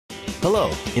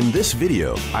Hello, in this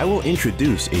video, I will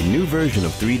introduce a new version of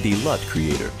 3D LUT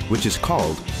Creator, which is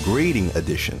called Grading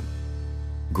Edition.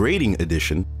 Grading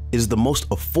Edition is the most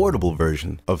affordable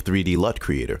version of 3D LUT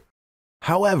Creator.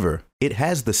 However, it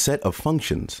has the set of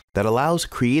functions that allows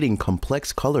creating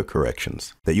complex color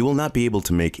corrections that you will not be able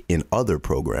to make in other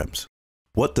programs.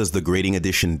 What does the Grading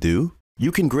Edition do?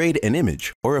 You can grade an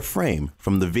image or a frame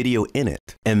from the video in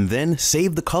it, and then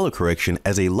save the color correction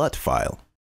as a LUT file.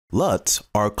 LUTs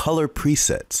are color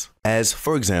presets, as,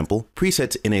 for example,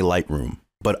 presets in a Lightroom.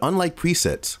 But unlike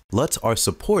presets, LUTs are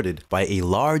supported by a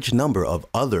large number of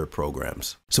other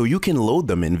programs, so you can load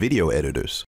them in video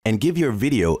editors and give your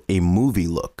video a movie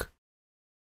look.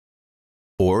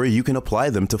 Or you can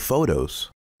apply them to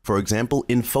photos, for example,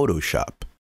 in Photoshop.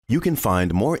 You can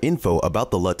find more info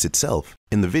about the LUTs itself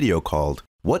in the video called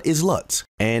What is LUTs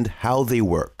and How They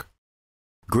Work.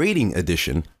 Grading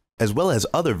Edition, as well as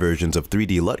other versions of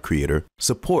 3D LUT Creator,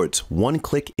 supports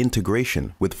one-click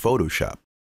integration with Photoshop.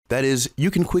 That is, you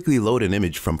can quickly load an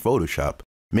image from Photoshop,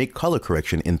 make color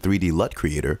correction in 3D LUT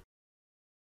Creator,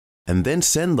 and then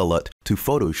send the LUT to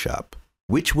Photoshop,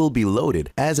 which will be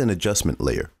loaded as an adjustment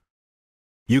layer.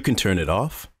 You can turn it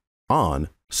off, on,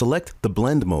 select the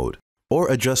blend mode, or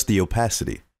adjust the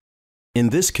opacity. In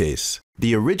this case,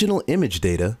 the original image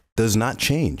data does not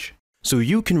change, so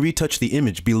you can retouch the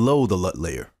image below the LUT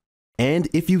layer. And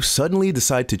if you suddenly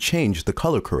decide to change the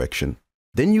color correction,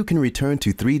 then you can return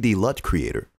to 3D LUT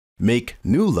Creator, make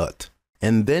new LUT,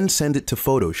 and then send it to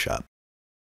Photoshop.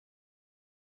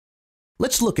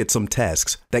 Let's look at some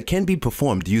tasks that can be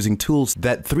performed using tools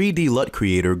that 3D LUT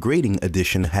Creator Grading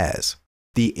Edition has.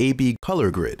 The AB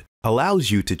Color Grid allows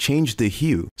you to change the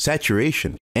hue,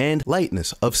 saturation, and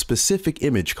lightness of specific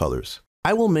image colors.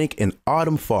 I will make an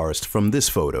autumn forest from this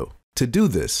photo. To do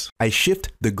this, I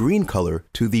shift the green color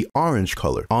to the orange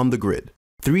color on the grid.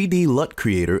 3D LUT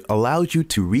Creator allows you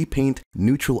to repaint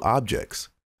neutral objects.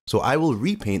 So I will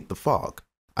repaint the fog.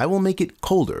 I will make it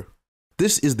colder.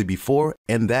 This is the before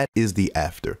and that is the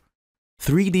after.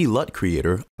 3D LUT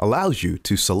Creator allows you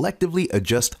to selectively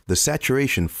adjust the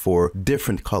saturation for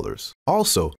different colors.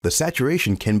 Also, the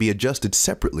saturation can be adjusted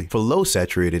separately for low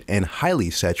saturated and highly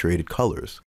saturated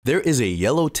colors. There is a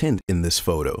yellow tint in this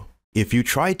photo. If you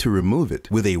try to remove it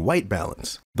with a white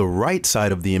balance, the right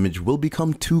side of the image will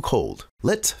become too cold.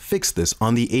 Let's fix this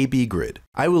on the AB grid.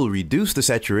 I will reduce the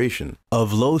saturation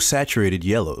of low saturated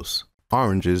yellows,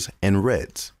 oranges, and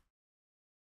reds.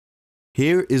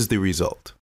 Here is the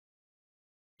result.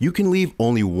 You can leave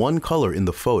only one color in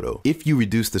the photo if you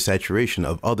reduce the saturation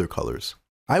of other colors.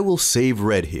 I will save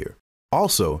red here.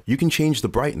 Also, you can change the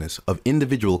brightness of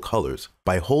individual colors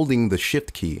by holding the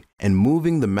Shift key and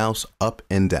moving the mouse up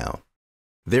and down.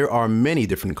 There are many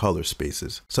different color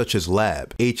spaces, such as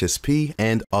Lab, HSP,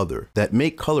 and other, that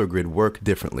make color grid work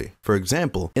differently. For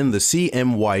example, in the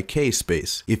CMYK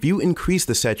space, if you increase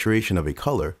the saturation of a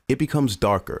color, it becomes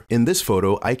darker. In this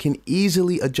photo, I can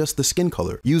easily adjust the skin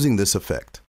color using this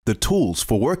effect. The tools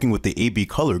for working with the AB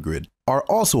color grid are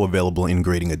also available in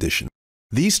Grading Edition.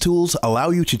 These tools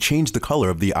allow you to change the color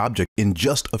of the object in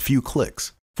just a few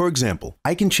clicks. For example,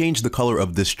 I can change the color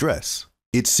of this dress.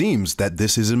 It seems that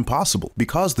this is impossible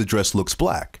because the dress looks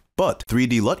black, but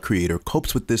 3D LUT Creator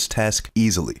copes with this task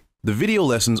easily. The video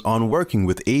lessons on working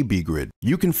with AB Grid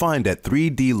you can find at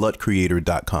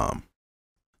 3dlutcreator.com.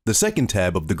 The second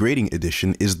tab of the Grading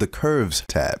Edition is the Curves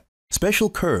tab. Special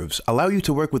curves allow you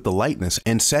to work with the lightness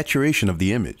and saturation of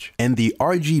the image, and the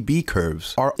RGB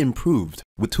curves are improved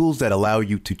with tools that allow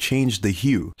you to change the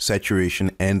hue,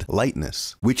 saturation, and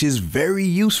lightness, which is very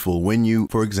useful when you,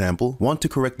 for example, want to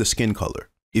correct the skin color.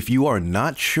 If you are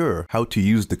not sure how to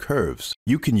use the curves,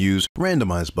 you can use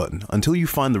Randomize button until you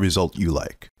find the result you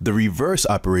like. The reverse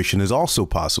operation is also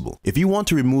possible. If you want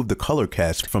to remove the color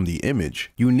cast from the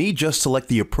image, you need just select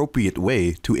the appropriate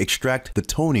way to extract the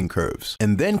toning curves,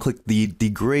 and then click the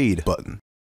Degrade button.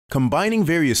 Combining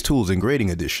various tools in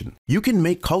Grading Edition, you can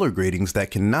make color gradings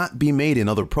that cannot be made in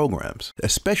other programs,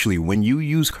 especially when you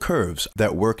use curves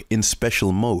that work in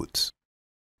special modes.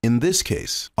 In this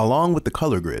case, along with the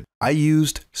color grid, I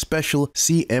used special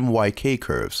CMYK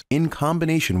curves in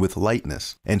combination with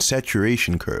lightness and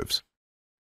saturation curves.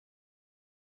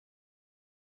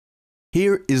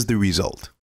 Here is the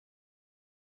result.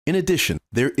 In addition,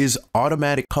 there is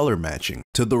automatic color matching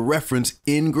to the reference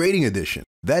in Grading Edition.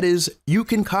 That is, you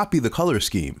can copy the color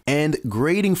scheme and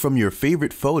grading from your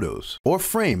favorite photos or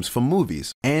frames from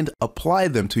movies and apply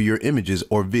them to your images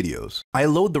or videos. I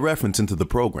load the reference into the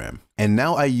program, and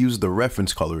now I use the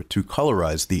reference color to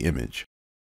colorize the image.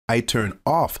 I turn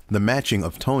off the matching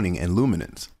of toning and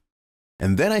luminance.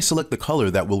 and then I select the color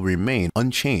that will remain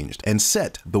unchanged and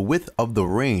set the width of the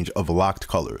range of locked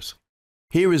colors.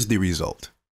 Here is the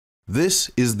result.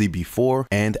 This is the before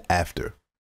and after.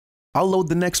 I'll load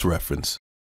the next reference,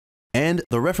 and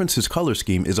the reference's color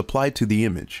scheme is applied to the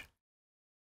image.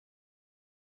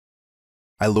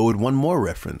 I load one more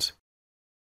reference.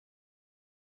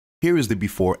 Here is the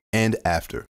before and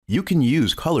after. You can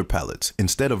use color palettes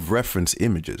instead of reference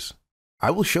images.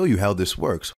 I will show you how this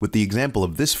works with the example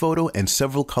of this photo and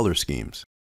several color schemes.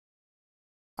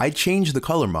 I change the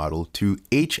color model to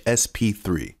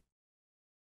HSP3.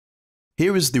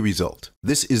 Here is the result.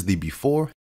 This is the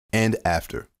before and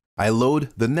after. I load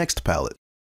the next palette.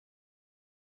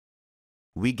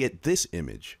 We get this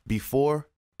image, before,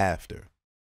 after.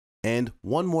 And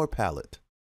one more palette.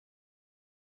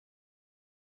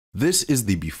 This is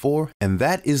the before and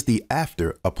that is the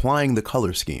after applying the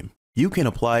color scheme. You can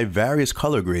apply various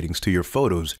color gradings to your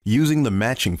photos using the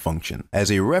matching function.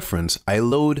 As a reference, I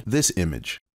load this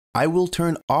image. I will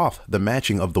turn off the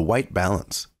matching of the white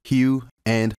balance, hue,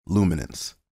 and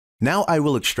luminance. Now I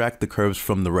will extract the curves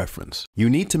from the reference. You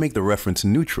need to make the reference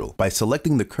neutral by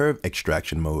selecting the curve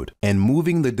extraction mode and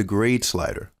moving the degrade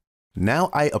slider. Now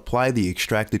I apply the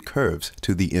extracted curves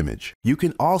to the image. You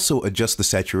can also adjust the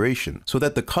saturation so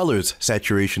that the color's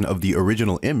saturation of the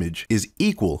original image is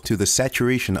equal to the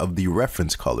saturation of the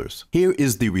reference colors. Here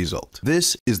is the result.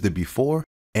 This is the before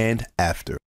and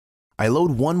after. I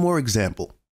load one more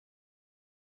example.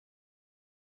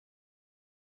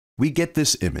 We get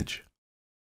this image.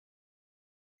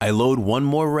 I load one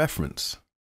more reference.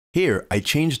 Here I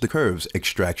change the curves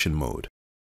extraction mode.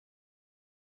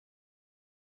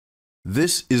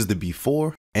 This is the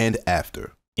before and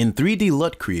after. In 3D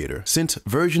LUT Creator, since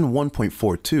version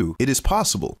 1.42, it is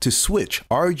possible to switch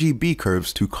RGB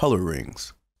curves to color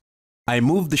rings. I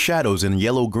move the shadows in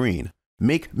yellow-green,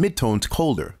 make midtones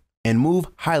colder, and move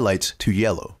highlights to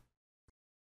yellow.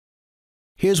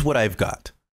 Here's what I've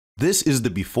got. This is the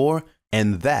before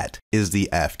and that is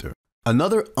the after.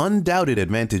 Another undoubted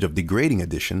advantage of the grading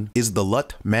edition is the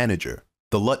LUT Manager.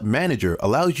 The LUT Manager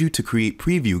allows you to create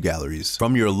preview galleries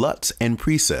from your LUTs and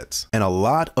presets, and a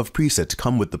lot of presets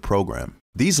come with the program.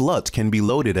 These LUTs can be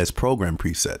loaded as program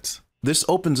presets. This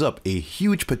opens up a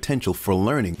huge potential for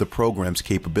learning the program's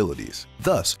capabilities.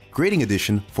 Thus, Grading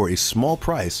Edition for a small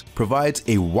price provides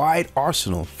a wide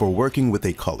arsenal for working with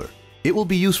a color. It will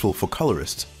be useful for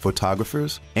colorists,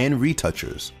 photographers, and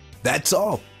retouchers. That's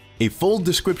all! A full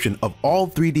description of all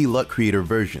 3D LUT Creator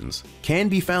versions can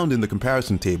be found in the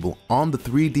comparison table on the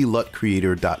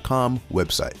 3dlutcreator.com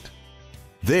website.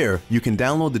 There, you can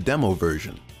download the demo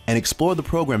version and explore the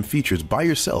program features by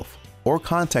yourself or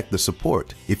contact the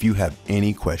support if you have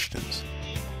any questions.